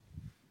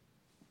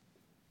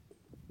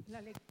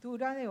La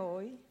lectura de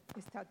hoy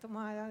está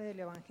tomada del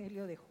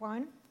Evangelio de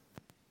Juan,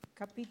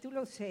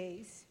 capítulo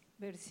 6,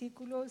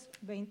 versículos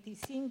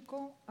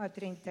 25 a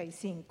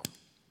 35.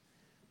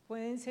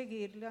 Pueden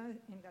seguirla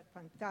en las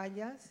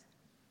pantallas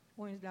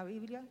o en la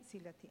Biblia si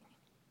la tienen.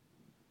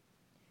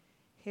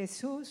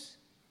 Jesús,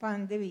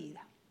 pan de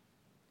vida.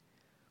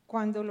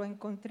 Cuando lo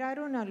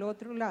encontraron al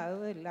otro lado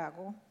del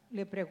lago,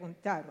 le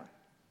preguntaron: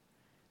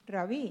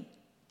 Rabí,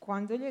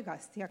 ¿cuándo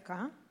llegaste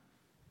acá?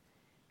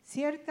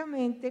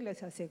 Ciertamente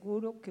les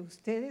aseguro que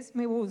ustedes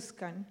me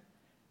buscan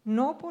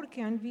no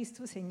porque han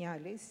visto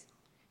señales,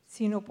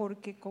 sino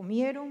porque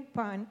comieron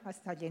pan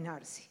hasta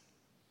llenarse.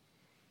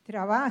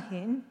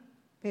 Trabajen,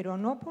 pero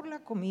no por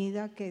la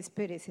comida que es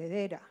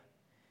perecedera,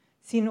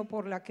 sino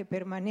por la que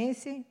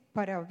permanece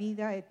para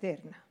vida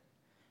eterna,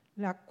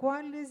 la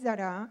cual les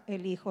dará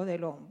el Hijo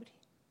del Hombre.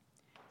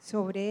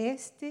 Sobre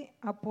este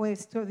ha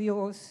puesto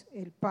Dios,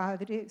 el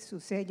Padre, su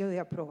sello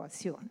de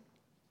aprobación.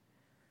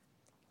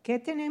 ¿Qué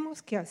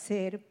tenemos que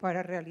hacer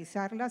para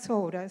realizar las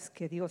obras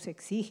que Dios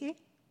exige?,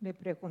 le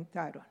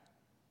preguntaron.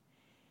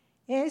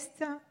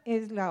 Esta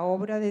es la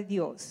obra de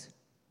Dios,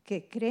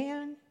 que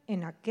crean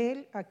en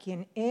aquel a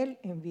quien Él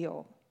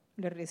envió,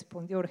 le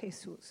respondió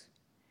Jesús.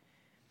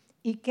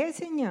 ¿Y qué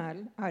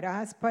señal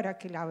harás para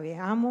que la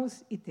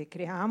veamos y te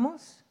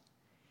creamos?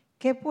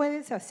 ¿Qué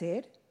puedes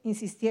hacer?,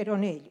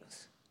 insistieron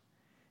ellos.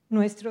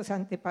 Nuestros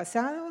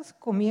antepasados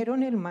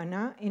comieron el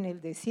maná en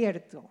el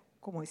desierto,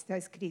 como está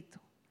escrito.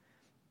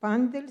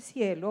 Pan del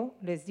cielo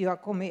les dio a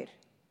comer.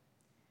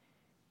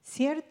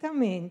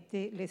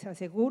 Ciertamente les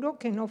aseguro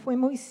que no fue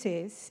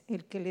Moisés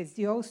el que les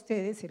dio a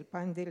ustedes el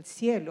pan del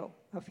cielo,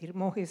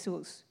 afirmó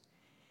Jesús.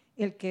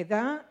 El que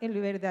da el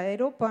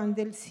verdadero pan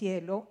del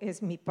cielo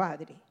es mi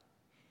Padre.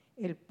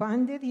 El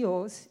pan de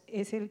Dios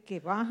es el que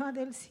baja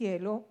del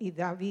cielo y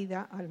da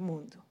vida al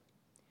mundo.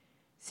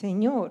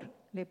 Señor,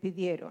 le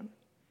pidieron,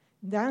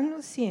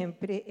 danos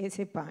siempre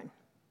ese pan.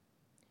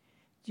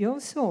 Yo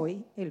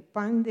soy el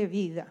pan de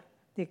vida,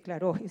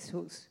 declaró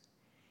Jesús.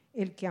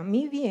 El que a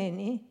mí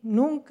viene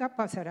nunca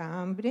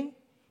pasará hambre,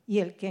 y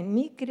el que en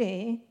mí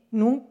cree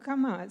nunca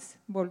más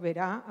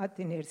volverá a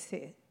tener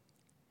sed.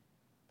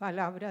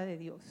 Palabra de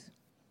Dios.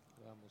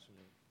 Vamos,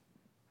 Señor.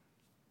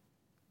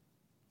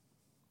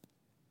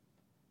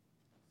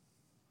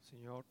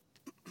 Señor,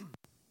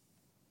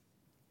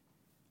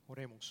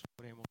 oremos,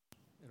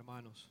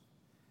 hermanos.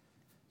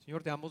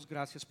 Señor, te damos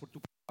gracias por tu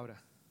palabra.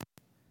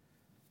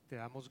 Te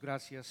damos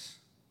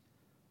gracias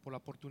por la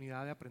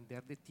oportunidad de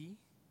aprender de ti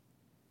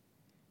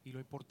y lo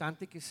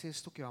importante que es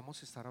esto que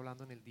vamos a estar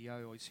hablando en el día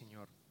de hoy,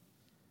 Señor.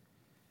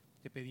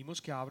 Te pedimos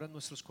que abran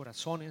nuestros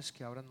corazones,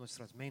 que abran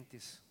nuestras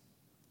mentes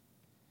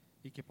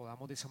y que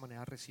podamos de esa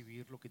manera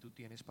recibir lo que tú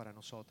tienes para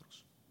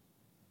nosotros.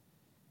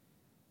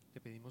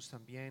 Te pedimos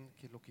también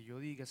que lo que yo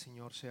diga,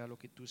 Señor, sea lo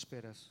que tú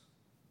esperas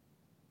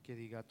que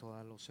diga a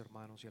todos los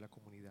hermanos y a la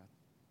comunidad.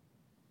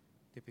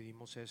 Te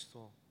pedimos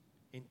esto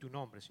en tu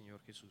nombre,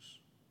 Señor Jesús.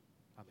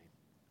 Amén.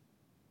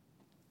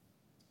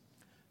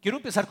 Quiero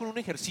empezar con un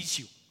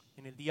ejercicio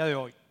en el día de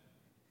hoy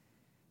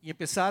y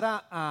empezar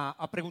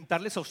a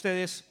preguntarles a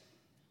ustedes.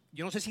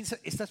 Yo no sé si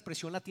esta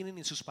expresión la tienen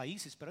en sus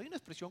países, pero hay una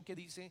expresión que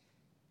dice: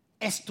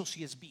 esto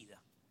sí es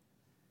vida,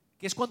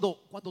 que es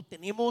cuando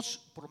tenemos,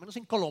 por lo menos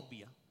en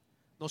Colombia,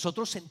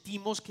 nosotros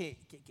sentimos que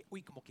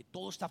como que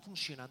todo está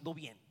funcionando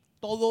bien,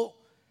 todo,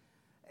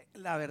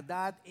 la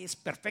verdad, es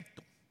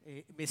perfecto.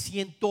 Me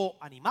siento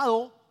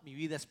animado, mi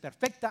vida es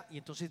perfecta, y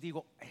entonces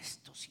digo: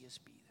 esto sí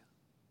es vida.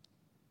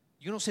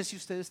 Yo no sé si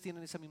ustedes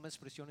tienen esa misma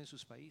expresión en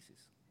sus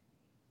países.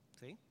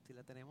 ¿Sí? ¿Sí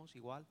la tenemos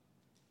igual?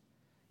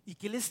 ¿Y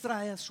qué les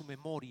trae a su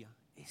memoria?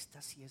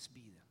 Esta sí es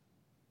vida.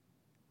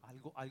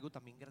 Algo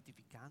también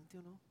gratificante,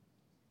 ¿o no?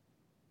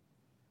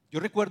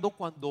 Yo recuerdo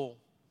cuando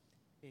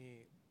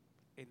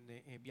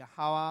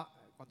viajaba,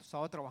 cuando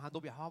estaba trabajando,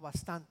 viajaba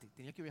bastante.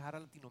 Tenía que viajar a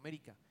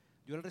Latinoamérica.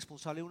 Yo era el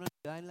responsable de una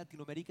unidad en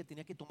Latinoamérica y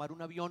tenía que tomar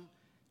un avión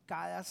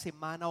cada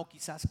semana o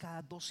quizás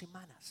cada 2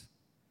 semanas.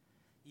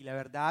 Y la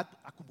verdad,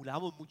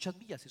 acumulábamos muchas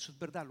millas, eso es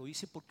verdad, lo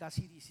hice por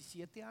casi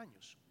 17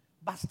 años,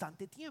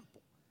 bastante tiempo.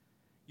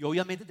 Y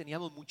obviamente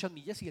teníamos muchas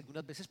millas y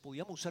algunas veces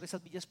podíamos usar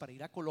esas millas para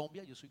ir a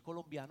Colombia. Yo soy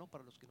colombiano,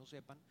 para los que no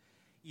sepan,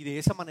 y de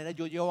esa manera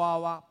yo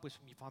llevaba pues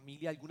mi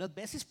familia. Algunas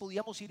veces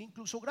podíamos ir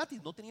incluso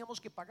gratis, no teníamos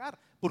que pagar,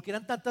 porque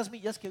eran tantas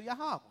millas que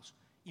viajábamos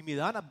y me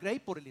daban upgrade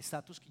por el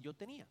estatus que yo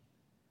tenía.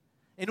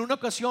 En una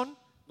ocasión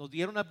nos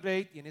dieron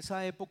upgrade y en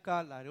esa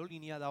época la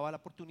aerolínea daba la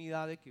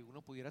oportunidad de que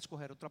uno pudiera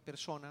escoger otra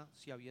persona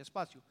si había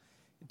espacio.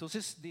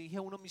 Entonces dije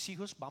a uno de mis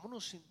hijos: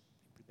 vámonos en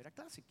primera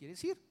clase,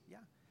 ¿quieres ir?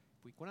 Ya.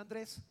 Fui con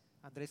Andrés.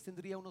 Andrés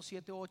tendría unos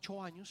 7 o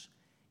 8 años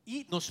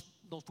y nos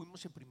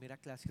fuimos en primera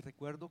clase. Y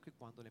recuerdo que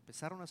cuando le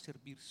empezaron a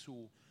servir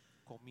su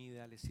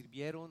comida, le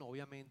sirvieron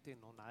obviamente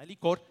no nada de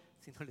licor,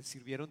 sino le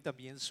sirvieron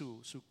también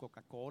su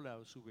Coca-Cola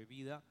o su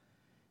bebida.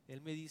 Él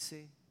me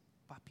dice: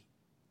 papi,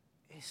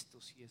 esto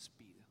sí es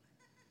vida.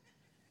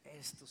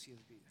 Esto sí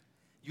es vida.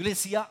 Yo le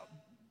decía: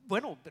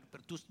 bueno,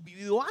 pero tú has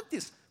vivido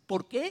antes,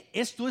 ¿por qué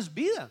esto es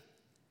vida?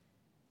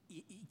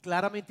 Y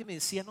claramente me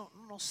decía: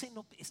 no sé,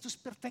 esto es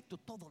perfecto,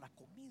 todo, la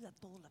comida,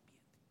 todo el ambiente.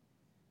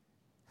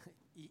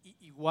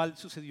 igual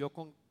sucedió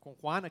con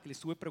Juana, que le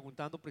estuve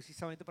preguntando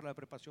precisamente para la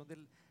preparación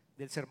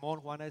del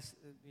sermón. Juana es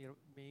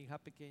mi hija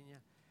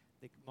pequeña,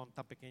 no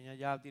tan pequeña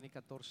ya, tiene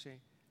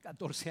 14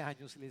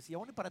 años. Y le decía,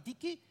 bueno, para ti,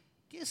 ¿qué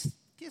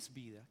es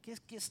vida?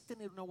 ¿Qué es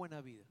tener una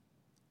buena vida?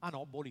 Ah,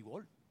 no,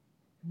 voleibol.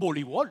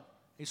 Voleibol.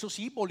 Eso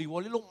sí,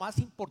 voleibol es lo más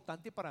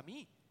importante para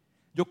mí.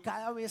 Yo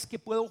cada vez que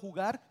puedo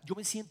jugar, yo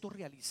me siento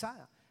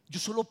realizada. Yo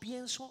solo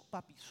pienso,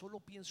 papi, solo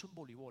pienso en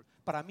voleibol.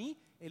 Para mí,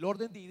 el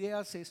orden de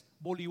ideas es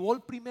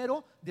voleibol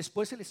primero,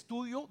 después el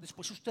estudio,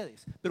 después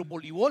ustedes. Pero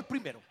voleibol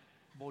primero.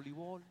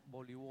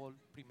 Voleibol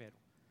primero.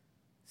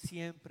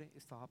 Siempre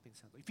estaba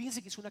pensando. Y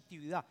fíjense que es una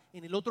actividad.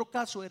 En el otro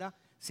caso era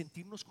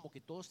sentirnos como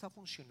que todo está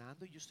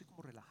funcionando y yo estoy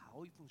como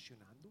relajado y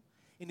funcionando.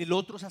 En el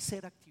otro es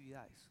hacer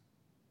actividades.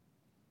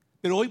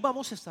 Pero hoy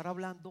vamos a estar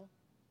hablando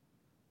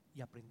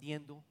y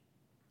aprendiendo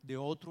de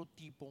otro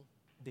tipo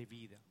de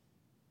vida,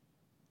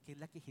 que es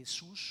la que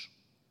Jesús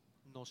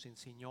nos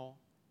enseñó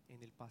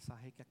en el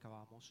pasaje que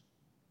acabamos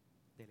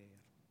de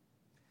leer.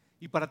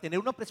 Y para tener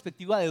una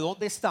perspectiva de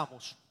dónde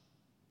estamos,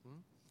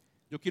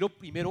 yo quiero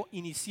primero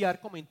iniciar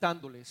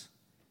comentándoles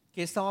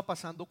qué estaba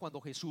pasando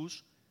cuando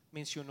Jesús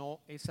mencionó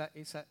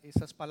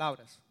esas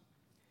palabras.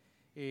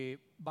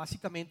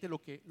 Básicamente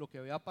lo que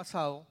había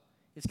pasado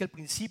es que al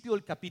principio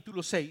del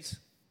capítulo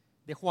 6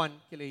 de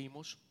Juan que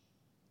leímos,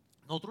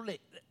 nosotros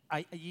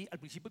allí al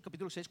principio del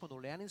capítulo 6, cuando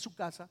lean en su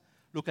casa,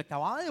 lo que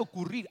acababa de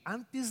ocurrir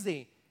antes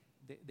de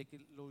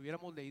que lo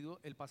hubiéramos leído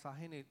el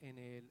pasaje en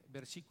el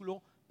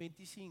versículo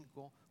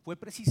 25, fue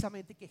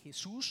precisamente que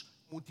Jesús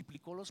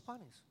multiplicó los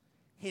panes.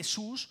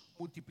 Jesús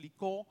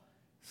multiplicó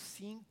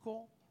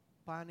 5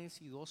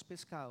 panes y 2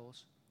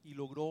 pescados y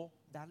logró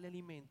darle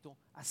alimento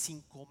a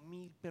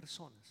 5,000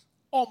 personas.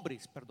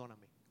 Hombres,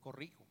 perdóname,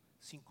 corrijo,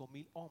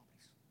 5,000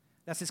 hombres.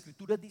 Las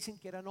escrituras dicen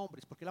que eran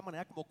hombres porque es la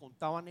manera como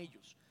contaban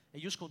ellos.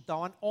 Ellos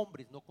contaban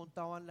hombres, no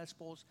contaban la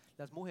esposa,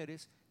 las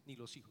mujeres ni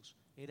los hijos.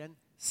 Eran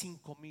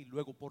 5,000.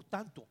 Luego, por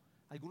tanto,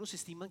 algunos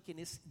estiman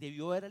que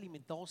debió haber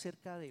alimentado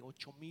cerca de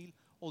 8,000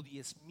 o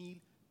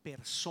 10,000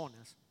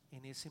 personas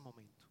en ese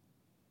momento.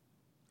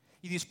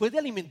 Y después de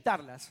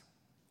alimentarlas,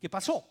 ¿qué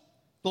pasó?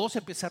 Todos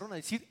empezaron a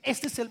decir,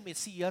 este es el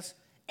Mesías,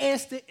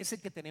 este es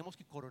el que tenemos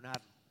que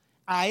coronarlo.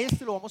 A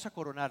este lo vamos a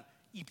coronar.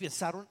 Y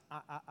pensaron,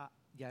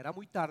 ya era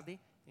muy tarde,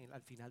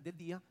 al final del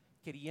día,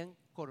 querían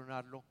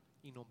coronarlo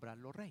y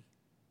nombrarlo rey.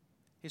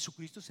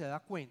 Jesucristo se da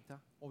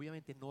cuenta,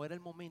 obviamente no era el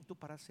momento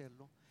para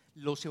hacerlo.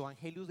 Los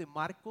evangelios de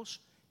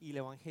Marcos y el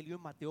evangelio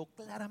de Mateo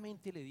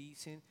claramente le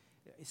dicen,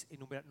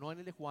 no en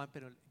el de Juan,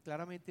 pero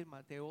claramente en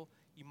Mateo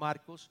y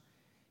Marcos,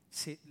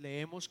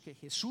 leemos que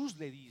Jesús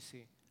le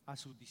dice a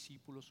sus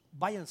discípulos,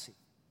 váyanse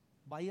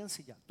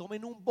ya,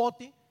 tomen un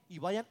bote y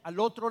vayan al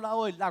otro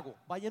lado del lago,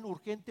 vayan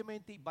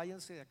urgentemente y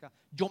váyanse de acá.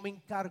 Yo me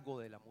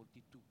encargo de la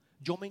multitud,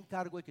 yo me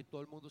encargo de que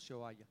todo el mundo se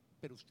vaya,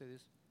 pero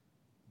ustedes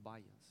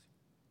váyanse.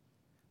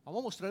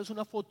 Vamos a mostrarles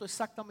una foto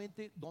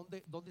exactamente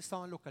dónde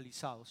estaban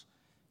localizados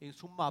en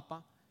su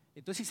mapa.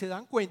 Entonces, si se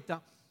dan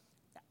cuenta,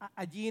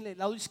 allí en el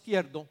lado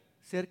izquierdo,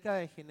 cerca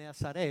de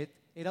Genezaret,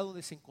 era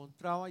donde se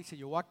encontraba y se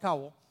llevó a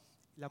cabo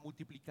la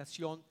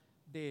multiplicación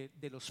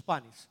de los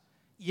panes.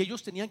 Y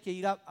ellos tenían que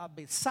ir a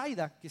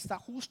Betsaida, que está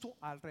justo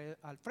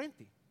al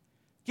frente.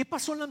 ¿Qué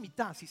pasó en la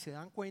mitad? Si se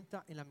dan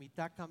cuenta, en la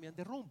mitad cambian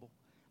de rumbo.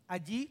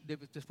 Allí,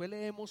 después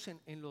leemos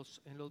en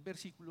los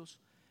versículos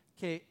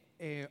que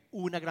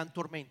hubo una gran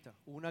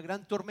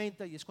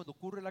tormenta, y es cuando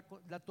ocurre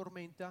la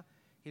tormenta.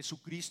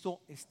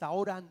 Jesucristo está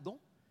orando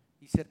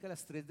y cerca de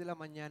las 3 de la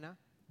mañana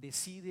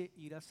decide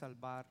ir a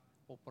salvar,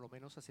 o por lo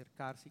menos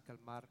acercarse y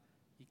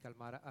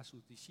calmar a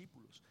sus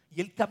discípulos. Y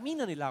él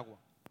camina en el agua.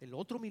 El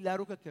otro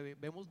milagro que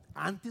vemos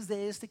antes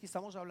de este que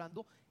estamos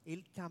hablando,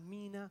 él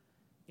camina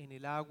en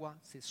el agua,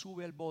 se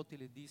sube al bote y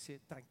les dice,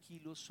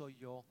 tranquilos, soy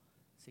yo.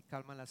 Se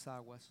calman las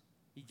aguas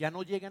y ya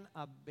no llegan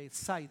a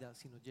Betsaida,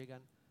 sino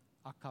llegan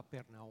a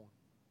Capernaum.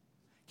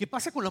 ¿Qué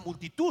pasa con la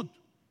multitud?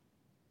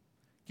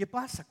 ¿Qué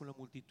pasa con la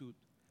multitud?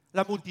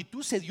 La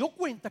multitud se dio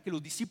cuenta que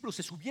los discípulos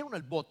se subieron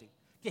al bote,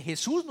 que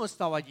Jesús no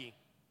estaba allí,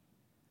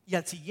 y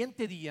al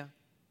siguiente día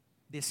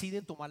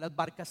deciden tomar las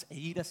barcas e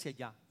ir hacia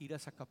allá, ir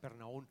hacia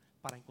Capernaum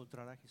para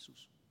encontrar a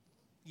Jesús.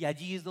 Y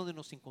allí es donde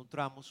nos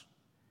encontramos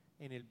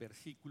en el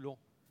versículo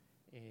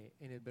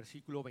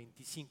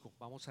 25.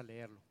 Vamos a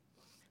leerlo.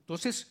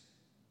 Entonces,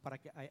 para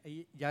que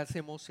ahí ya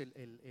hacemos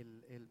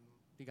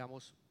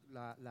digamos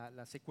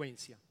la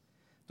secuencia.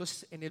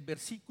 Entonces, en el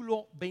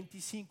versículo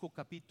 25,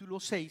 capítulo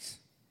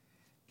 6,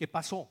 ¿qué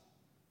pasó?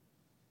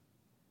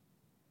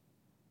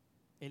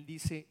 Él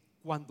dice,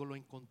 cuando lo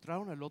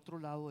encontraron al otro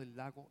lado del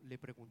lago, le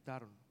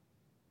preguntaron,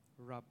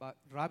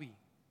 Rabí,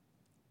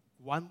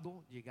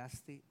 ¿cuándo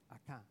llegaste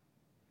acá?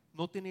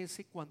 Noten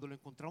ese, cuando lo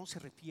encontraron, se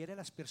refiere a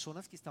las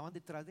personas que estaban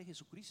detrás de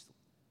Jesucristo.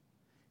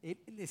 Él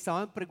le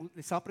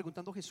estaba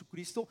preguntando a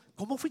Jesucristo,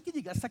 ¿cómo fue que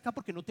llegaste acá?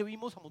 Porque no te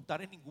vimos a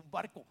montar en ningún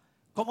barco.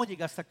 ¿Cómo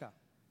llegaste acá?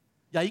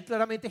 Y ahí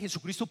claramente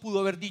Jesucristo pudo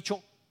haber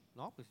dicho,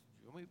 no, pues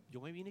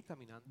yo me vine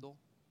caminando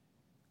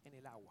en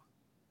el agua.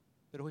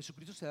 Pero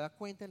Jesucristo se da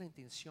cuenta de la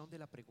intención de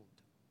la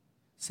pregunta.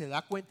 Se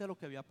da cuenta de lo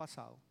que había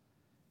pasado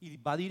Y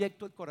va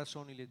directo al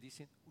corazón y les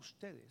dicen,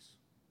 ustedes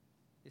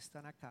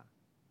están acá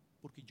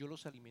porque yo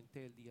los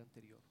alimenté el día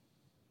anterior.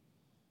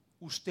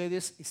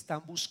 Ustedes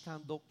están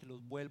buscando que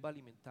los vuelva a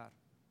alimentar.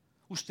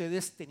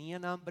 Ustedes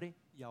tenían hambre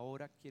y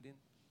ahora quieren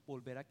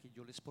volver a que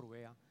yo les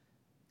provea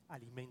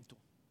alimento.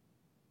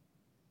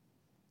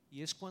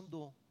 Y es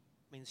cuando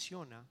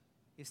menciona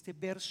este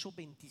verso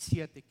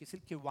 27, que es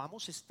el que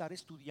vamos a estar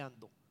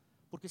estudiando,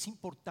 porque es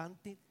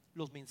importante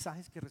los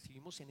mensajes que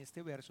recibimos en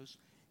este verso.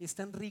 Es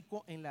tan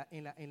rico en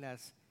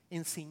las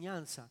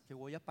enseñanzas que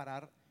voy a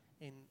parar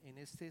en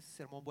este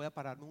sermón, voy a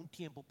pararme un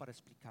tiempo para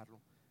explicarlo.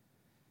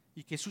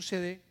 ¿Y qué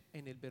sucede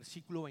en el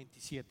versículo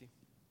 27?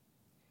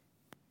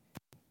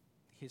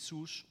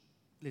 Jesús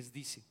les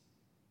dice,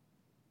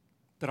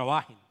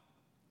 trabajen.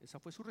 Esa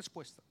fue su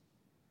respuesta.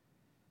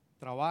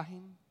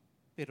 Trabajen,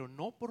 pero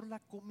no por la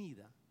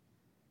comida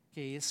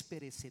que es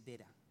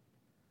perecedera,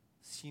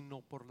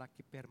 sino por la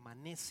que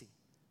permanece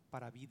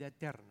para vida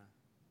eterna,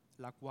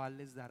 la cual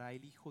les dará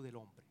el Hijo del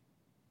Hombre.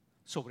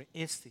 Sobre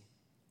este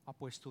ha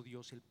puesto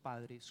Dios el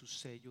Padre su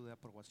sello de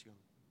aprobación.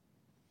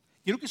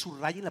 Quiero que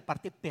subrayen la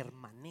parte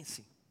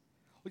permanece.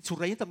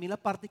 Subrayen también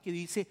la parte que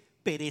dice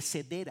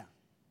perecedera.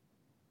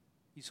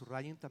 Y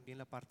subrayen también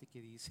la parte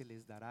que dice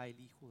les dará el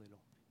Hijo del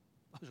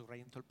Hombre.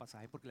 Subrayen todo el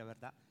pasaje porque la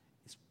verdad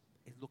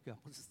es lo que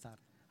vamos a estar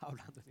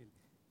hablando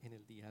en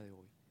el día de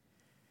hoy.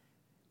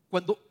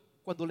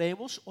 Cuando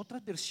leemos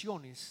otras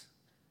versiones,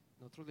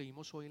 nosotros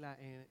leímos hoy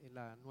en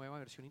la nueva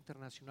versión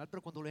internacional,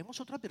 pero cuando leemos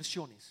otras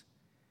versiones,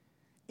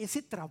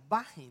 ese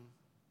trabajen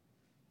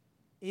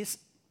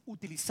es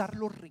utilizar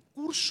los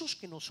recursos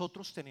que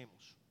nosotros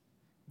tenemos,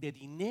 de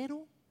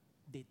dinero,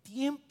 de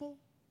tiempo,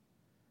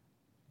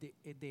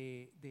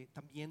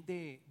 también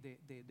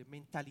de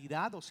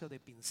mentalidad, o sea, de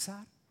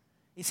pensar.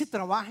 Ese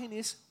trabajen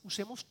es,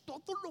 usemos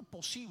todo lo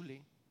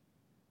posible,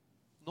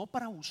 no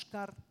para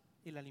buscar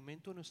el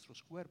alimento de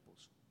nuestros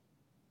cuerpos,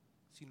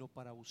 sino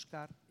para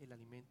buscar el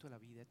alimento de la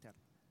vida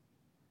eterna.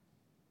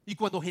 Y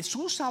cuando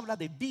Jesús habla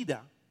de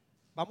vida,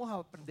 vamos a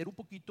aprender un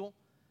poquito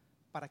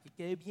para que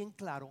quede bien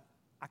claro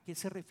a qué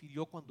se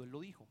refirió cuando Él lo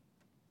dijo.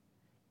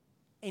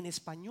 En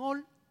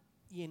español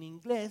y en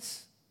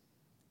inglés,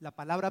 la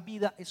palabra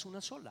vida es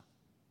una sola.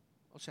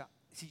 O sea,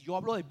 si yo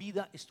hablo de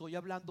vida, estoy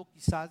hablando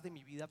quizás de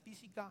mi vida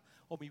física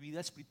o mi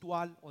vida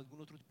espiritual o algún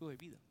otro tipo de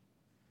vida.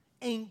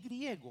 En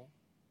griego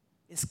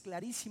es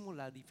clarísimo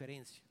la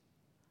diferencia.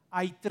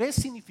 Hay 3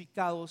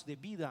 significados de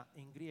vida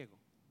en griego.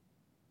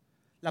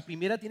 La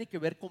primera tiene que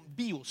ver con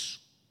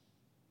bios,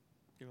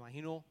 que me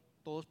imagino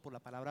todos por la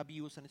palabra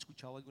bios han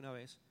escuchado alguna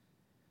vez.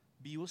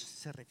 Bios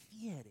se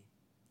refiere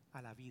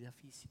a la vida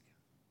física.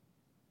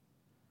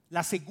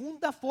 La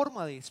segunda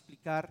forma de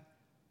explicar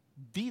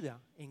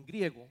vida en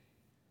griego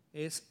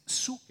es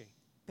psuke,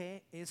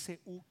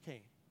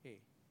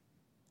 P-S-U-K-E,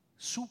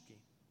 psuke,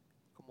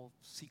 como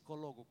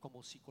psicólogo,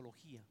 como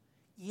psicología.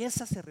 Y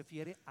esa se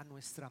refiere a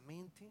nuestra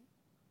mente,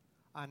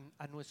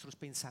 a nuestros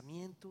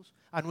pensamientos,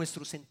 a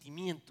nuestros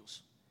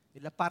sentimientos.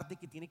 Es la parte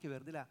que tiene que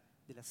ver de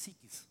la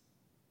psiquis.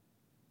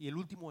 Y el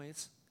último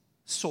es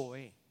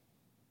zoe.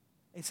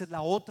 Esa es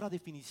la otra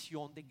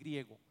definición de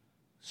griego,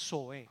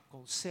 zoe,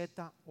 con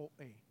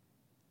Z-O-E.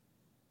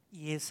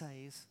 Y esa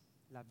es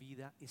la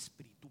vida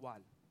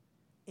espiritual.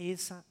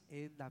 Esa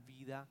es la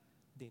vida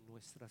de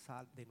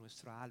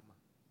nuestra alma.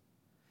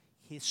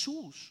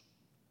 Jesús,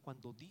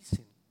 cuando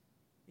dicen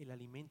el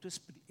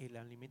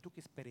alimento que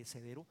es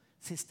perecedero,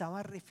 se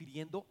estaba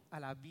refiriendo a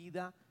la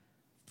vida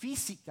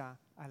física,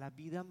 a la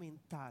vida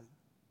mental.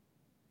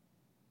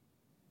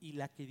 Y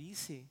la que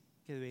dice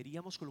que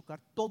deberíamos colocar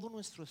todo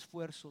nuestro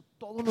esfuerzo,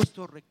 todos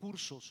nuestros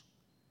recursos,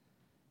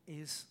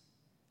 es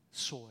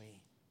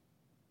Zoe,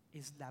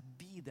 es la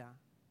vida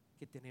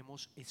que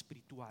tenemos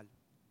espiritual.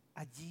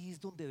 Allí es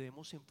donde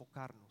debemos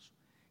enfocarnos.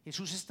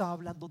 Jesús estaba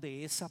hablando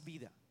de esa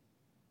vida,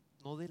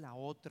 no de la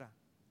otra,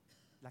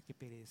 la que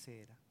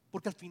perecerá.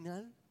 Porque al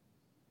final,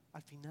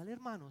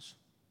 hermanos,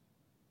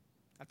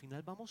 al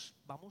final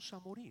vamos a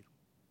morir.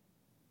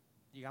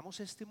 Llegamos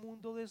a este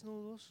mundo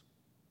desnudos,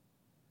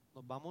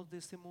 nos vamos de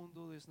este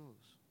mundo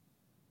desnudos.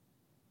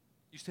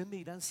 Y ustedes me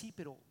dirán, sí,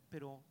 pero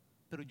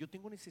yo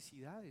tengo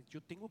necesidades,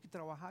 yo tengo que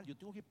trabajar, yo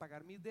tengo que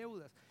pagar mis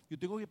deudas, yo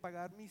tengo que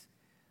pagar mis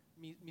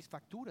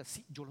facturas.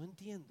 Sí, yo lo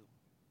entiendo.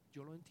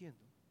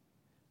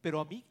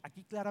 Pero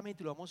aquí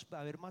claramente lo vamos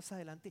a ver más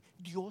adelante,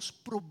 Dios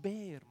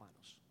provee,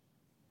 hermanos.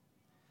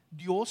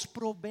 Dios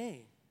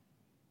provee.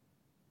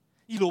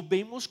 Y lo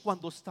vemos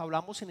cuando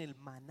hablamos en el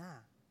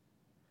maná.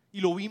 Y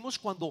lo vimos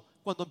cuando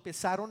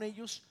empezaron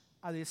ellos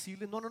a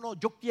decirle, no,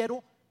 yo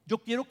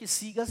quiero que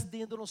sigas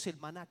dándonos el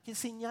maná. ¿Qué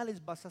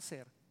señales vas a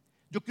hacer?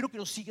 Yo quiero que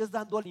nos sigas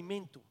dando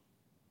alimento.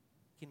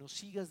 Que nos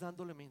sigas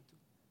dando alimento.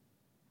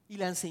 Y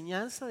la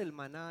enseñanza del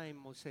maná en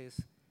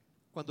Moisés,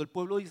 cuando el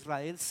pueblo de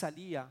Israel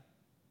salía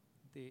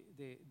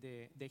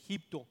de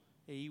Egipto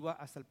e iba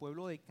hasta el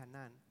pueblo de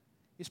Canaán,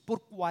 es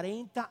por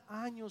 40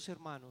 años,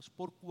 hermanos,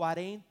 por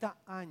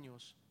 40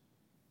 años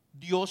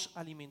Dios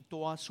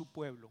alimentó a su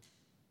pueblo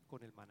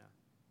con el maná.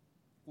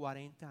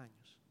 40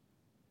 años.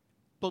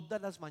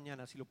 Todas las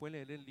mañanas, si lo pueden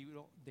leer en el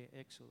libro de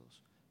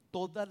Éxodos,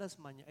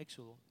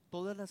 Éxodo,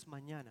 todas las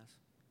mañanas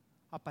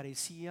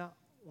aparecía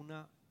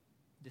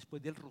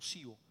después del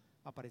rocío,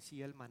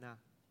 aparecía el maná.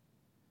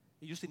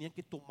 Ellos tenían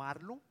que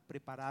tomarlo,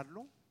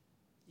 prepararlo,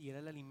 y era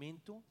el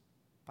alimento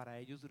para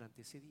ellos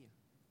durante ese día.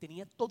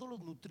 Tenía todos los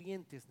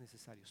nutrientes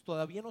necesarios.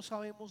 Todavía no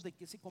sabemos de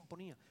qué se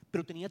componía,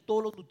 pero tenía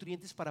todos los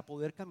nutrientes para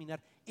poder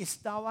caminar.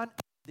 Estaban en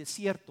el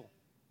desierto,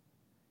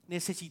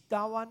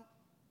 necesitaban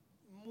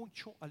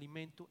mucho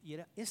alimento y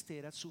este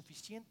era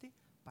suficiente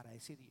para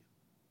ese día.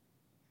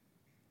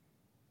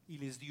 Y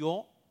les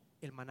dio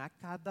el maná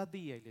cada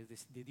día y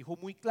les dijo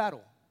muy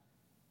claro: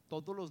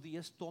 todos los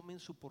días tomen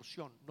su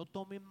porción, no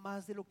tomen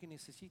más de lo que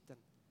necesitan,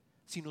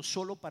 sino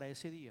solo para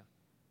ese día.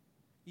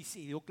 Y se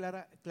dio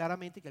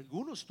claramente que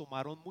algunos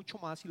tomaron mucho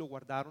más y lo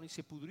guardaron y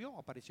se pudrió,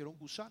 aparecieron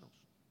gusanos.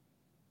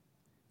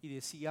 Y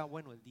decía: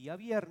 bueno, el día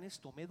viernes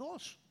tome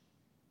 2,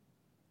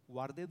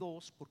 guarde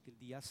 2, porque el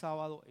día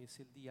sábado es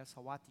el día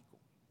sabático,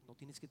 no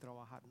tienes que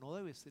trabajar, no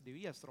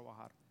debías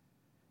trabajar.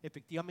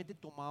 Efectivamente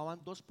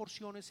tomaban 2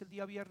 porciones el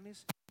día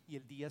viernes y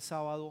el día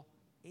sábado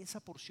esa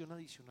porción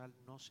adicional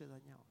no se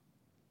dañaba.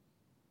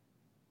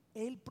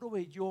 Él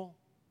proveyó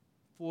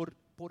por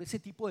ese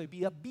tipo de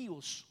vida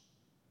vivos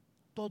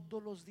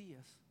todos los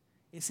días.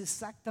 Es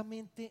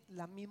exactamente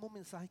el mismo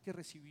mensaje que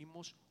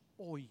recibimos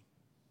hoy.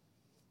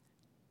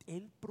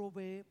 Él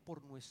provee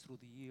por nuestro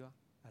día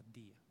a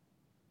día.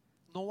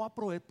 No va a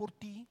proveer por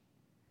ti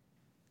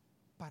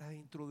para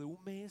dentro de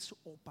un mes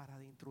o para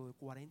dentro de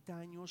 40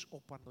 años o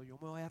cuando yo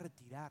me vaya a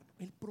retirar.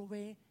 Él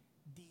provee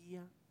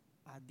día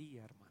a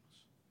día,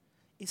 hermanos.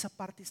 Esa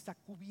parte está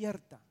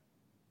cubierta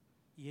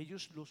y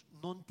ellos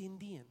no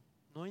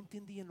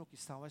entendían lo que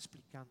estaba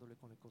explicándole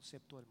con el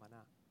concepto del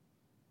maná.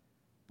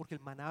 Porque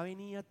el maná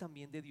venía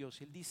también de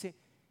Dios. Él dice,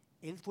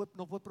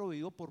 no fue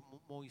proveído por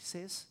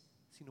Moisés,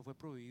 sino fue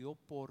proveído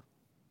por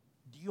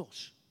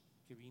Dios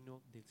que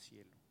vino del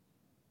cielo.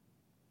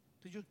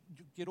 Entonces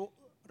yo quiero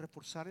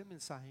reforzar el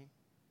mensaje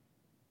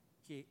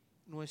que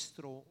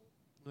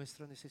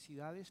nuestras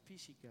necesidades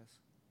físicas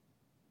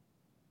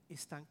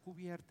están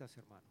cubiertas,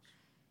 hermanos,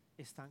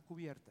 están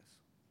cubiertas.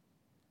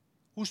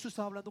 Justo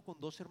estaba hablando con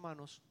 2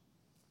 hermanos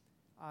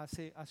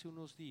hace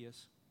unos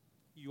días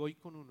y hoy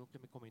con uno que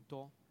me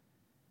comentó: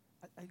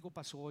 algo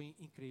pasó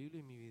increíble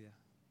en mi vida.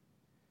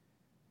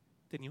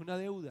 Tenía una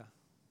deuda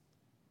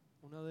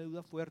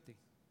fuerte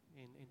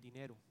en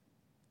dinero.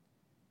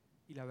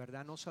 Y la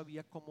verdad no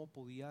sabía cómo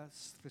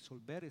podías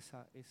resolver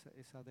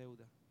esa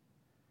deuda.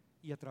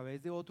 Y a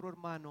través de otro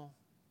hermano,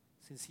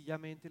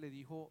 sencillamente le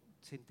dijo,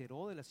 se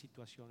enteró de la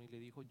situación y le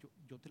dijo: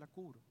 yo te la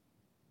cubro.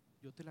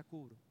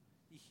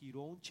 Y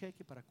giró un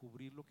cheque para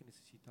cubrir lo que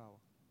necesitaba.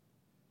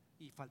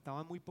 Y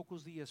faltaban muy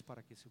pocos días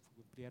para que se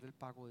cumpliera el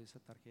pago de esa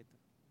tarjeta.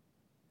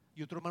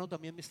 Y otro hermano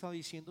también me estaba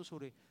diciendo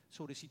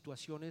sobre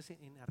situaciones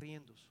en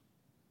arriendos.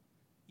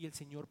 Y el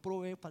Señor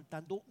provee,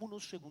 faltando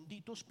unos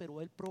segunditos,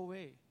 pero Él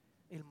provee.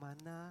 El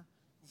maná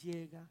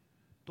llega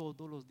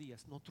todos los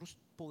días. Nosotros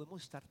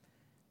podemos estar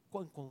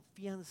con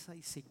confianza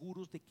y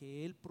seguros de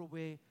que Él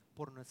provee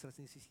por nuestras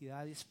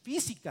necesidades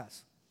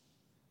físicas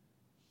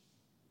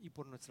y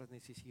por nuestras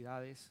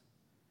necesidades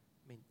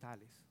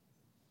mentales.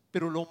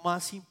 Pero lo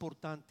más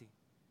importante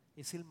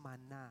es el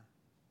maná.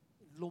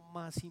 Lo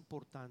más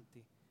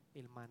importante,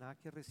 el maná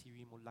que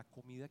recibimos, la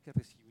comida que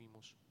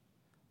recibimos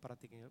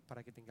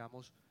para que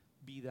tengamos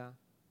vida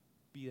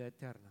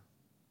eterna.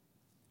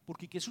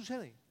 Porque ¿qué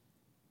sucede?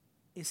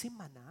 Ese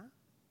maná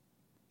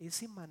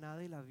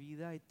de la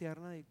vida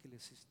eterna de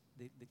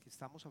que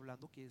estamos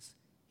hablando, que es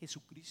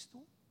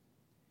Jesucristo,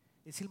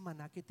 es el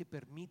maná que te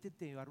permite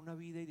llevar una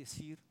vida y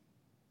decir: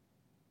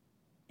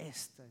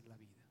 esta es la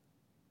vida,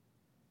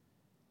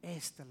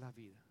 esta es la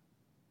vida.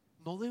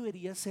 No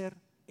debería ser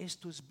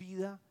esto es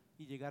vida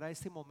y llegar a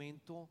este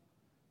momento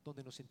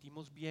donde nos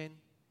sentimos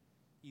bien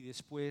y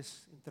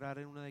después entrar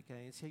en una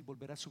decadencia y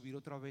volver a subir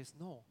otra vez.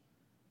 No,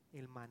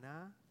 el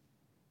maná,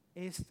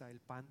 el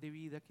pan de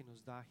vida que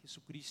nos da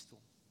Jesucristo,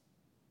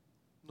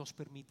 nos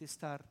permite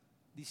estar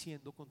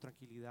diciendo con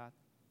tranquilidad: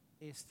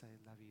 esta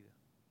es la vida,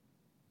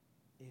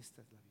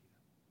 esta es la vida.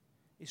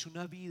 Es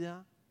una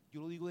vida,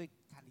 yo lo digo, de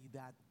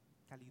calidad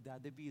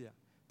de vida,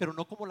 pero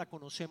no como la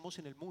conocemos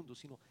en el mundo,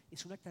 sino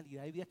es una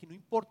calidad de vida que no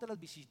importa las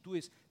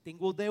vicisitudes.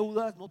 Tengo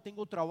deudas, no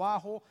tengo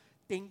trabajo,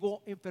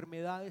 tengo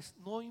enfermedades,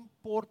 no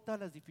importa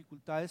las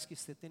dificultades que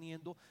esté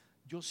teniendo,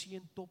 yo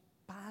siento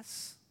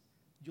paz,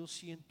 yo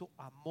siento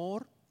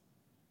amor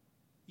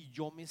y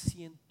yo me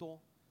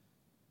siento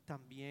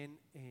también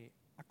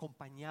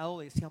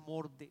acompañado de ese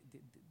amor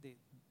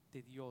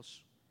de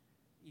Dios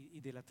y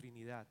de la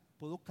Trinidad.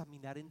 Puedo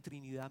caminar en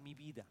Trinidad mi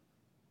vida.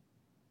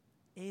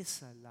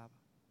 Esa es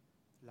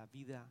la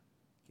vida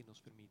que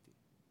nos permite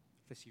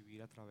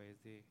recibir a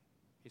través de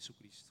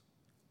Jesucristo.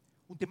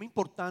 Un tema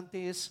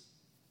importante es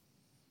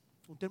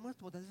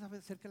saber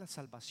acerca de la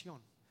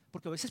salvación,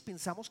 porque a veces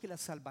pensamos que la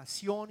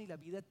salvación y la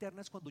vida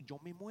eterna es cuando yo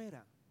me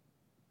muera,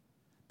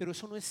 pero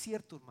eso no es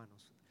cierto,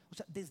 hermanos. O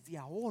sea, desde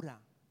ahora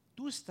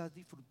tú estás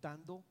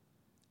disfrutando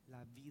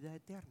la vida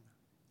eterna.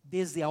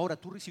 Desde ahora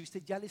tú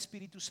recibiste ya el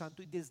Espíritu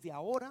Santo y desde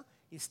ahora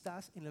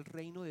estás en el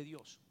reino de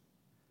Dios.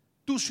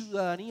 Tu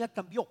ciudadanía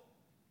cambió.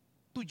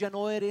 Tú ya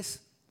no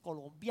eres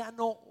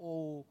colombiano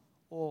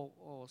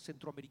o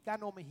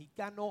centroamericano,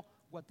 mexicano,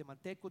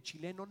 guatemalteco,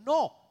 chileno.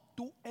 No,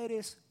 tú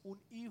eres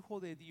un hijo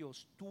de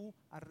Dios. Tú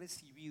has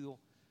recibido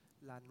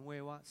la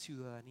nueva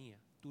ciudadanía.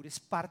 Tú eres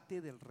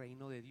parte del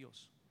reino de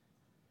Dios.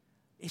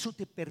 Eso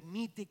te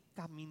permite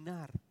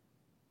caminar.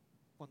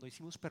 Cuando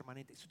decimos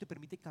permanente, eso te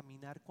permite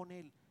caminar con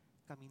Él,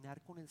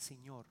 caminar con el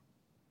Señor.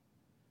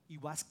 Y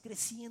vas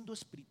creciendo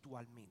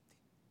espiritualmente.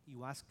 Y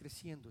vas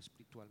creciendo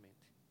espiritualmente.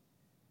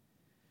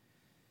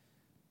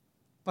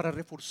 Para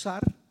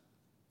reforzar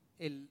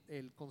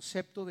el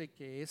concepto de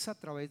que es a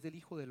través del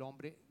Hijo del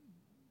Hombre,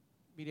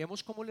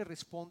 miremos cómo le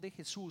responde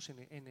Jesús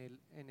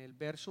en el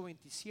verso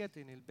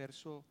 27, en el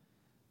verso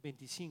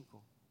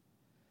 25.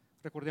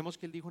 Recordemos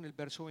que Él dijo en el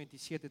verso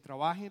 27,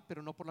 trabajen,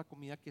 pero no por la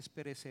comida que es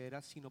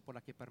perecedera, sino por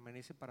la que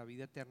permanece para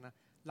vida eterna,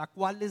 la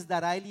cual les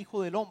dará el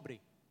Hijo del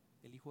Hombre.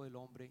 El Hijo del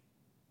Hombre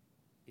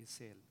es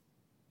Él.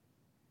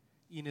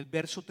 Y en el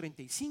verso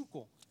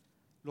 35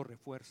 lo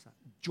refuerza.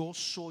 Yo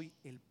soy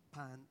el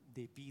pan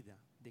de vida,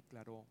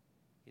 declaró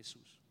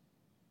Jesús.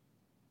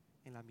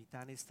 En la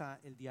mitad está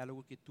el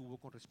diálogo que tuvo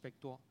con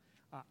respecto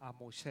a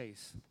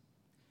Moisés.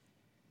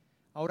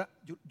 Ahora,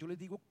 yo les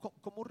digo,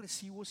 ¿cómo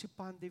recibo ese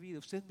pan de vida?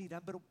 Ustedes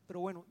miran, pero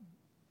bueno,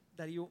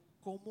 Darío,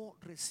 ¿cómo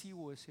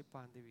recibo ese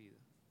pan de vida?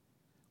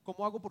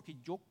 ¿Cómo hago? Porque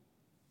yo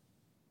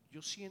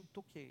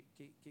siento que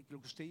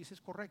lo que usted dice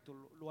es correcto,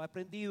 lo he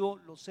aprendido,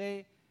 lo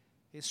sé.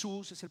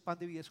 Jesús es el pan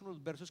de vida, es uno de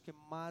los versos que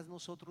más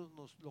nosotros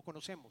lo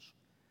conocemos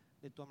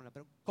de todas maneras.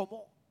 Pero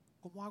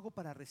 ¿cómo hago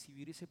para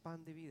recibir ese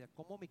pan de vida?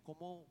 ¿Cómo me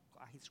como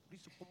a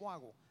Jesucristo? ¿Cómo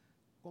hago?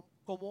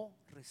 ¿Cómo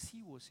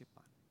recibo ese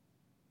pan?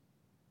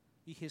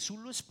 Y Jesús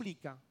lo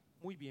explica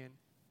muy bien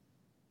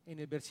en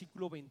el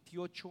versículo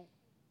 28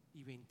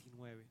 y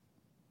 29.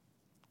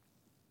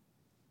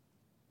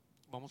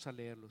 Vamos a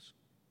leerlos.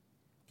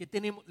 ¿Qué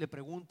tenemos? Le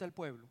pregunta al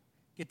pueblo.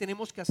 ¿Qué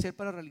tenemos que hacer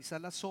para realizar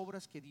las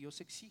obras que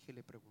Dios exige?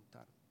 Le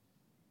preguntaron.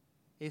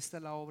 Esta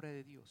es la obra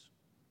de Dios,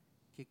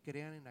 que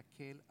crean en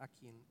aquel a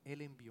quien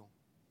Él envió,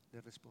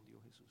 le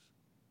respondió Jesús.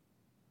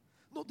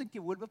 Noten que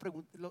vuelve a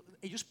preguntar,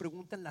 ellos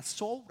preguntan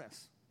las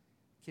obras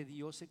que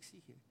Dios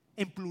exige,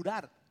 en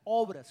plural,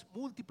 obras,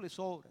 múltiples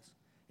obras.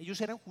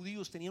 Ellos eran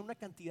judíos, tenían una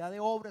cantidad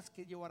de obras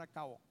que llevar a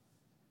cabo.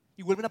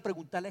 Y vuelven a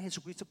preguntarle a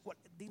Jesucristo,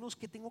 dinos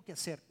qué tengo que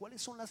hacer,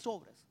 cuáles son las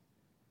obras.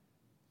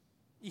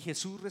 Y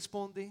Jesús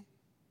responde,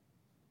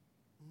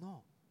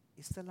 no.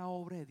 Esta es la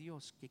obra de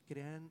Dios, que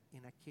crean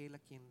en aquel a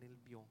quien Él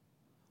envió.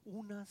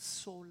 Una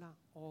sola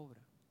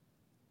obra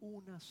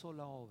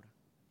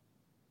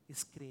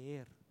es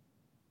creer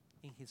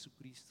en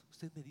Jesucristo.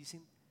 Ustedes me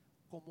dicen,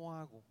 ¿cómo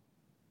hago?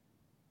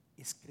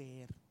 Es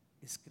creer,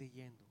 es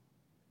creyendo.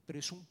 Pero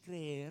es un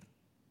creer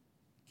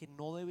que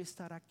no debe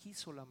estar aquí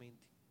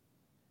solamente.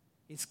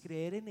 Es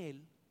creer en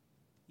Él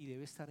y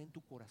debe estar en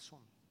tu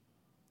corazón.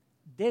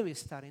 Debe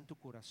estar en tu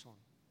corazón.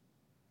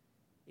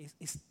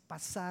 Es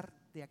pasar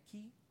de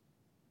aquí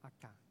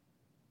acá.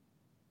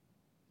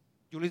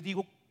 Yo les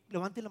digo,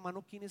 levanten la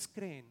mano quienes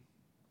creen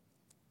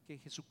que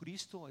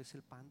Jesucristo es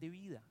el pan de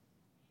vida.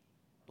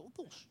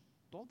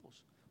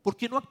 Todos. ¿Por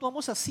qué no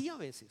actuamos así a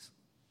veces?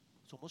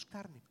 Somos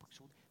carne.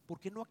 ¿Por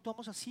qué no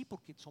actuamos así?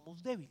 Porque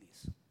somos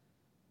débiles.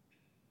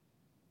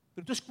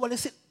 Pero entonces,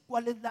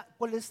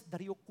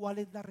 Darío, cuál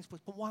es la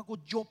respuesta? ¿Cómo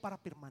hago yo para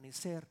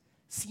permanecer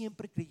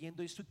siempre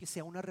creyendo esto y que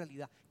sea una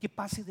realidad? Que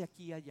pase de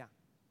aquí a allá.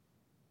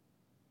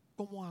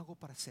 ¿Cómo hago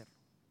para hacerlo?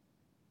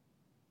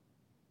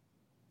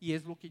 Y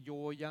es lo que yo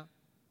voy a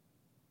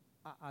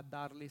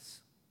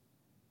darles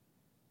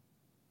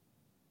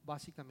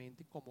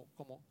básicamente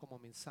como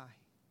mensaje.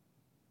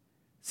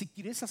 Si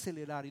quieres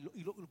acelerar,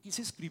 y lo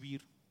quise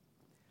escribir,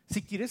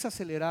 si quieres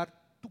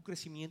acelerar tu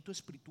crecimiento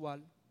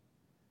espiritual,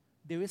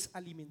 debes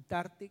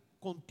alimentarte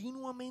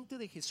continuamente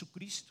de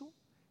Jesucristo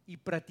y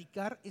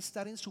practicar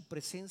estar en su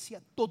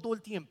presencia todo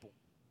el tiempo,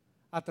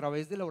 a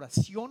través de la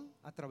oración,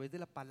 a través de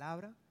la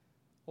palabra,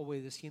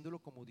 obedeciéndolo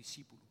como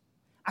discípulo.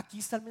 Aquí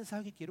está el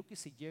mensaje que quiero que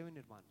se lleven,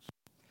 hermanos.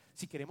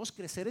 Si queremos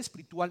crecer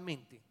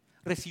espiritualmente,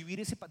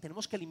 recibir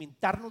tenemos que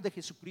alimentarnos de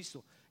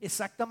Jesucristo,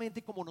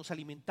 exactamente como nos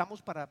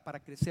alimentamos para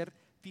crecer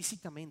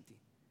físicamente.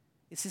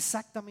 Es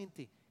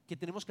exactamente que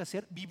tenemos que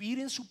hacer, vivir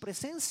en su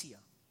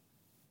presencia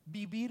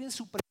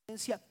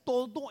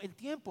todo el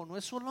tiempo, no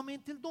es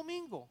solamente el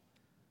domingo,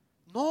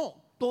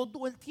 no,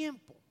 todo el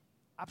tiempo,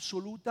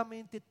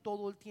 absolutamente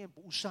todo el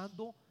tiempo,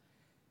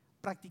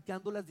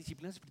 practicando las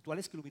disciplinas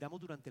espirituales que lo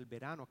miramos durante el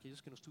verano,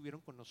 aquellos que no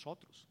estuvieron con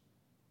nosotros.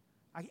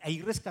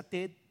 Ahí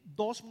rescaté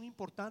dos muy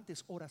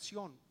importantes.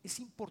 Oración, es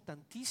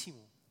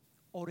importantísimo.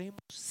 Oremos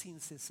sin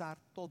cesar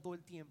todo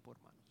el tiempo,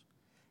 hermanos.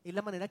 Es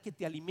la manera que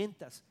te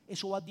alimentas.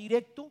 Eso va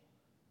directo,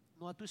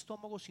 no a tu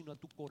estómago, sino a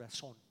tu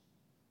corazón.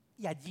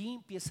 Y allí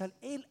empieza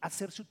Él a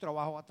hacer su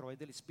trabajo a través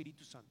del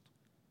Espíritu Santo.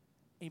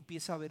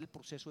 Empieza a ver el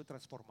proceso de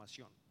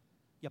transformación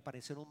y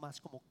aparecernos más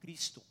como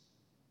Cristo.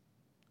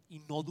 Y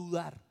no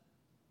dudar.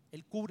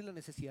 Él cubre las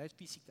necesidades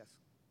físicas,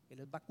 Él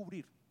las va a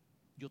cubrir.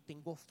 Yo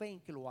tengo fe en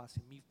que lo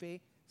hace, mi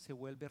fe se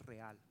vuelve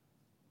real.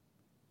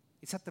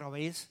 Es a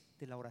través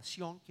de la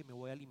oración que me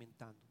voy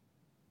alimentando.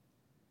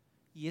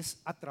 Y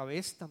es a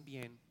través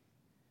también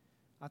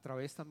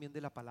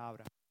de la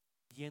palabra,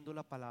 leyendo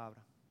la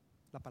palabra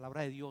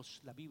de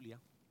Dios, la Biblia,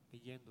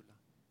 leyéndola,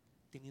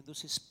 teniendo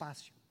ese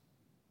espacio.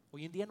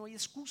 Hoy en día no hay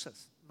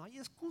excusas.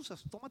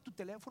 Toma tu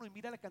teléfono y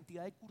mira la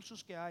cantidad de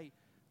cursos que hay.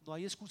 No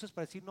hay excusas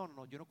para decir,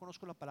 no, yo no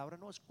conozco la palabra.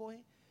 No,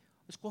 escoge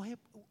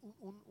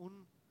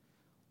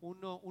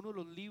uno de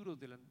los libros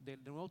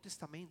del Nuevo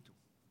Testamento.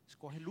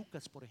 Escoge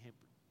Lucas, por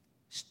ejemplo.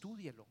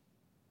 Estúdialo.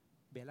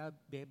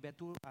 Ve a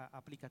tu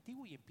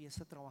aplicativo y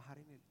empieza a trabajar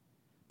en él.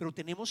 Pero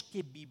tenemos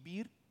que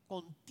vivir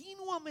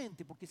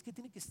continuamente, porque es que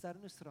tiene que estar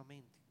en nuestra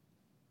mente.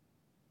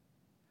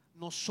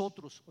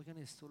 Nosotros, oigan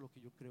esto, lo que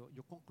yo creo,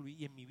 yo concluí,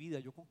 y en mi vida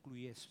yo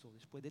concluí esto,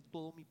 después de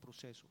todo mi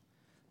proceso,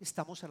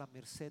 estamos a la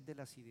merced de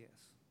las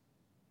ideas.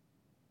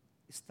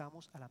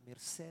 Estamos a la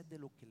merced de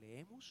lo que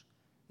leemos,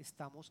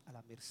 estamos a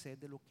la merced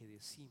de lo que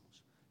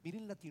decimos.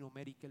 Miren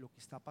Latinoamérica lo que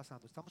está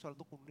pasando. Estamos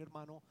hablando con un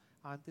hermano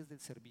antes del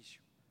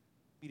servicio.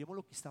 Miremos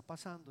lo que está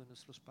pasando en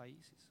nuestros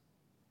países.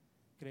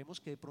 Creemos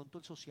que de pronto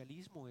el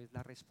socialismo es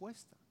la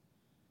respuesta.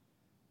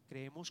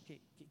 Creemos que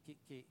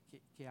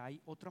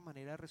hay otra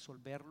manera de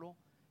resolverlo,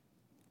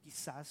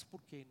 quizás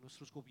porque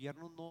nuestros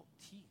gobiernos no,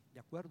 sí,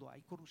 de acuerdo,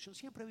 hay corrupción,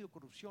 siempre ha habido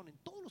corrupción, en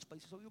todos los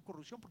países ha habido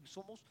corrupción porque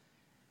somos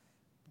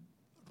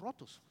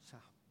rotos, o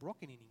sea,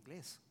 broken en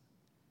inglés.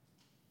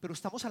 Pero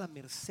estamos a la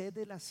merced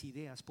de las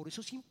ideas, por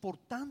eso es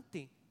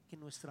importante que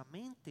nuestra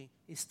mente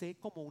esté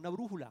como una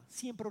brújula,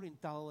 siempre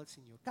orientado al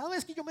Señor. Cada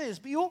vez que yo me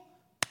desvío,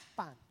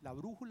 ¡pam!, la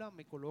brújula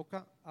me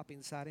coloca a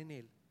pensar en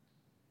Él,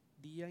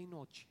 día y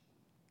noche,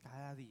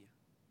 cada día.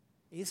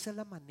 Esa es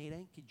la manera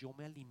en que yo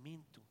me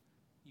alimento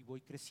y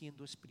voy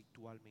creciendo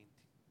espiritualmente.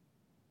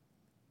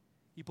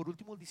 Y por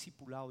último, el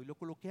discipulado, y lo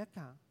coloqué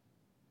acá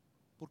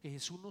porque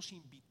Jesús nos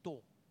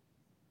invitó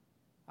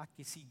a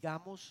que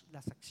sigamos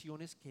las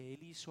acciones que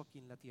Él hizo aquí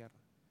en la tierra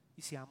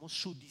y seamos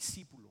su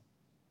discípulo.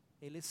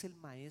 Él es el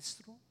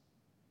maestro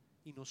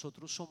y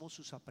nosotros somos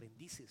sus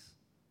aprendices.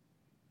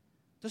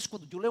 Entonces,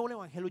 cuando yo leo el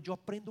Evangelio, yo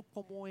aprendo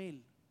cómo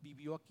Él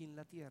vivió aquí en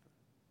la tierra.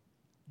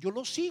 Yo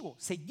lo sigo.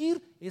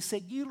 Seguir es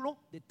seguirlo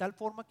de tal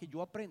forma que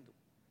yo aprendo.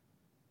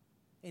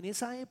 En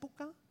esa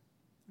época,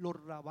 los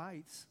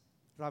rabis,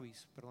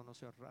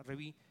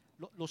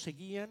 lo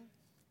seguían,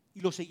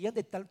 y lo seguían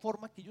de tal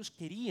forma que ellos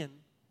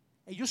querían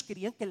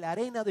que la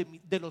arena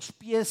de los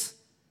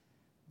pies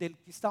del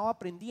que estaba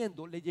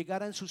aprendiendo le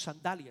llegara en sus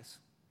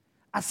sandalias.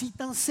 Así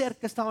tan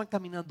cerca estaban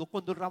caminando.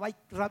 Cuando el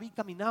rabí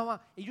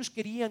caminaba, ellos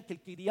querían que el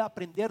que quería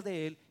aprender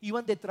de él,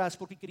 iban detrás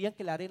porque querían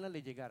que la arena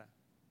le llegara.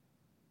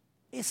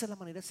 Esa es la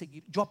manera de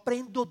seguir. Yo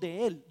aprendo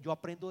de Él, yo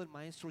aprendo del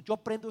Maestro, yo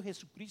aprendo de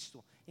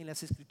Jesucristo. En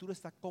las Escrituras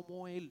está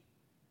cómo Él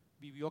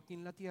vivió aquí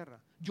en la tierra.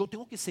 Yo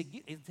tengo que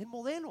seguir, es el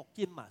modelo.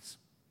 ¿Quién más?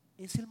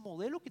 Es el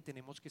modelo que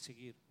tenemos que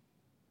seguir.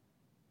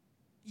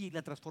 Y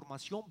la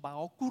transformación va a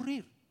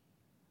ocurrir.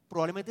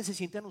 Probablemente se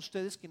sientan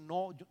ustedes que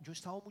no, yo he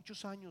estado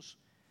muchos años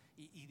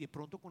y de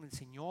pronto con el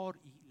Señor,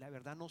 y la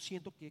verdad no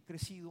siento que he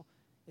crecido.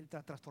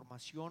 La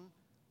transformación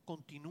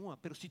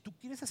continúa, pero si tú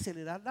quieres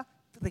acelerarla,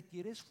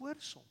 requiere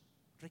esfuerzo.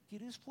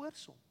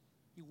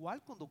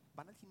 Igual cuando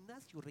van al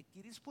gimnasio,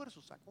 requiere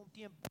esfuerzo, saca un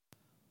tiempo.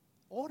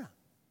 Ora,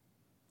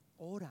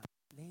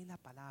 lee la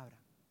palabra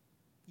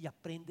y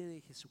aprende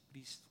de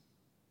Jesucristo.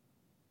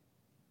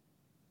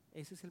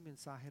 Ese es el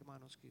mensaje,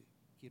 hermanos, que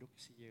quiero que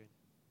se lleven.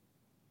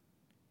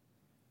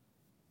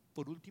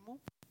 Por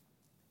último,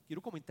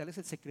 quiero comentarles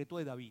el secreto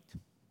de David.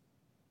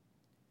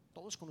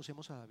 Todos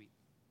conocemos a David.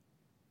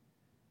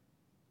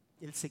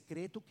 El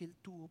secreto que él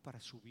tuvo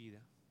para su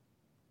vida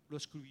lo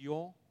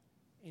escribió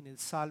en el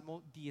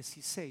Salmo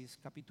 16,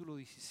 capítulo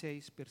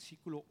 16,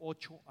 versículo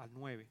 8 al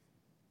 9.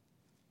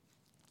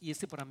 Y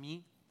para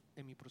mí,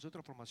 en mi proceso de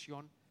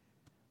transformación,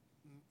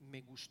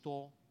 me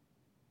gustó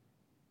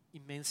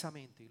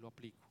inmensamente y lo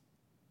aplico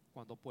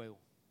cuando puedo,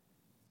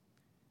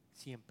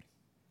 siempre.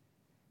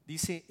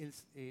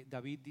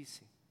 David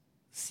dice: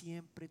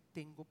 siempre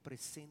tengo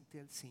presente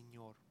al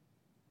Señor,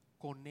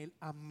 con Él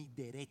a mi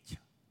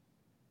derecha,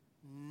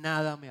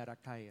 nada me hará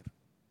caer.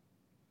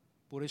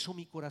 Por eso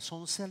mi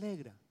corazón se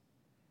alegra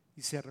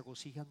y se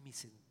regocijan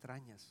mis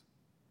entrañas.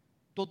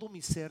 Todo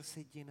mi ser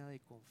se llena de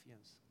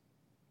confianza,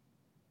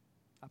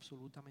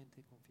 absolutamente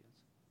de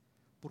confianza,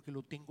 porque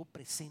lo tengo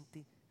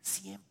presente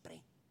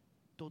siempre,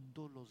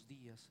 todos los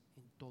días,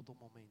 en todo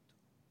momento.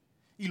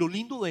 Y lo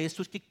lindo de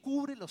esto es que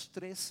cubre los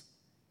tres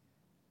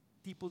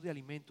tipos de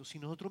alimentos. Si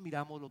nosotros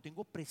miramos, lo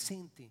tengo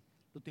presente,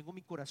 lo tengo en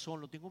mi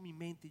corazón, lo tengo en mi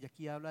mente, y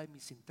aquí habla de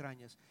mis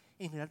entrañas.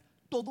 En general,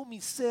 todo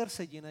mi ser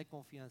se llena de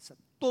confianza,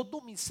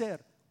 todo mi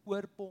ser,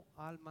 cuerpo,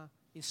 alma,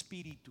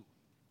 espíritu,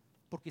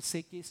 porque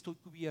sé que estoy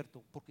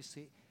cubierto, porque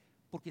sé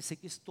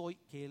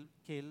que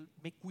Él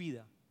me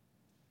cuida,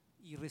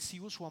 y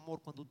recibo su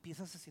amor. Cuando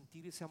empiezas a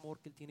sentir ese amor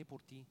que Él tiene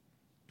por ti,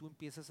 tú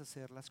empiezas a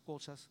hacer las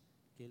cosas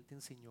que Él te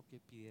enseñó que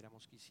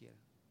pidiéramos que hiciera.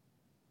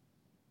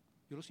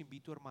 Yo los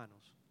invito,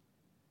 hermanos,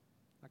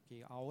 a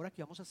que ahora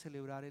que vamos a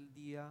celebrar el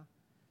día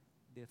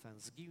de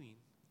Thanksgiving,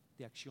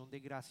 de acción de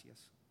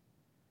gracias,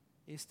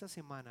 esta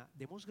semana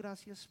demos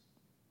gracias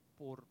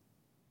por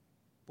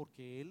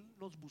porque Él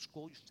nos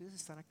buscó y ustedes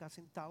están acá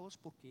sentados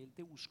porque Él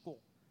te buscó.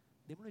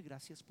 Démosle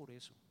gracias por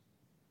eso.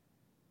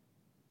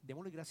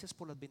 Démosle gracias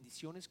por las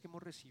bendiciones que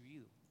hemos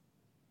recibido,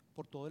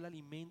 por todo el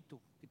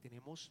alimento que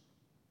tenemos.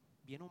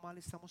 Bien o mal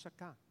estamos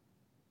acá.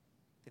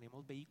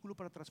 Tenemos vehículo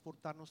para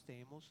transportarnos,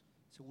 tenemos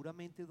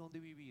seguramente donde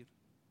vivir,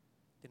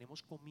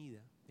 tenemos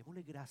comida.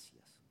 Démosle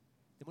gracias.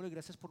 Démosle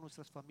gracias por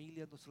nuestras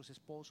familias, nuestros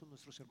esposos,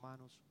 nuestros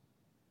hermanos.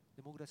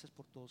 Demos gracias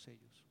por todos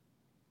ellos.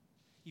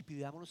 Y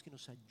pidámonos que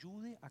nos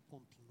ayude a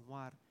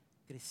continuar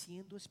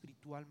creciendo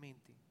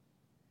espiritualmente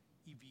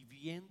y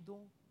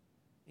viviendo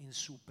en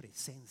su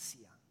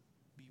presencia,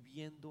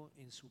 viviendo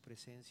en su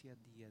presencia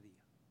día a día.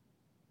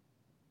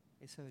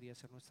 Esa debería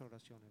ser nuestra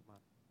oración,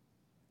 hermano.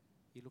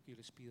 Y es lo que yo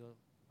les pido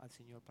al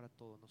Señor para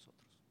todos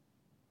nosotros.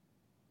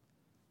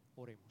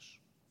 Oremos.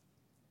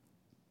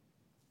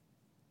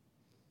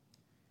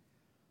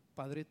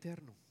 Padre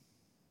eterno,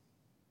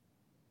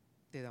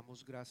 te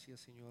damos gracias,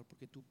 Señor,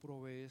 porque tú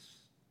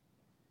provees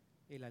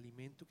el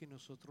alimento que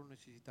nosotros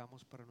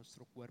necesitamos para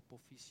nuestro cuerpo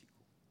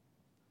físico.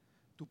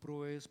 Tú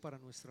provees para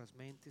nuestras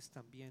mentes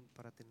también,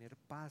 para tener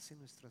paz en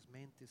nuestras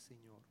mentes,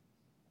 Señor.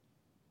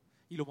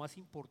 Y lo más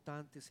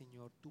importante,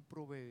 Señor, tú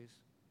provees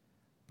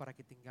para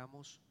que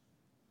tengamos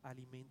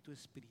alimento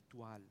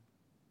espiritual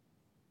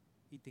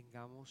y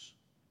tengamos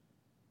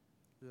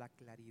la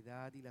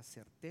claridad y la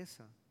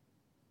certeza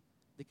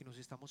de que nos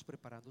estamos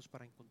preparando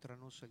para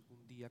encontrarnos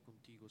algún día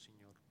contigo,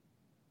 Señor.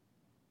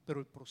 Pero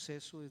el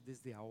proceso es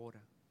desde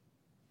ahora.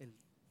 El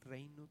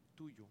reino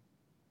tuyo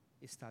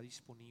está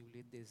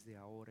disponible desde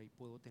ahora y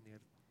puedo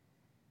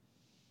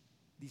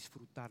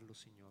disfrutarlo,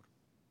 Señor.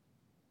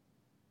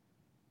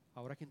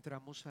 Ahora que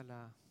entramos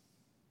a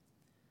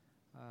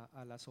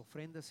las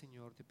ofrendas,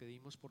 Señor, te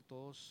pedimos por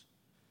todos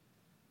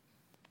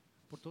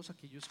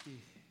aquellos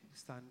que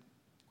están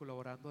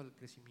colaborando al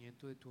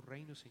crecimiento de tu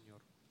reino,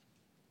 Señor.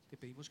 Te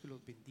pedimos que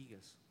los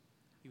bendigas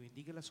y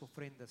bendiga las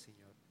ofrendas,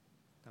 Señor,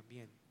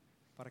 también,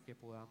 para que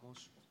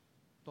podamos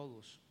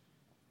todos,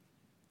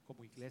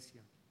 como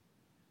iglesia,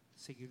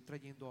 seguir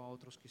trayendo a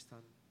otros que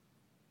están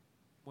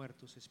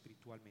muertos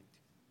espiritualmente.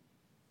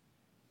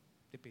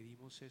 Te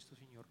pedimos esto,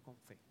 Señor, con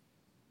fe.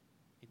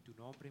 En tu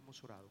nombre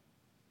hemos orado.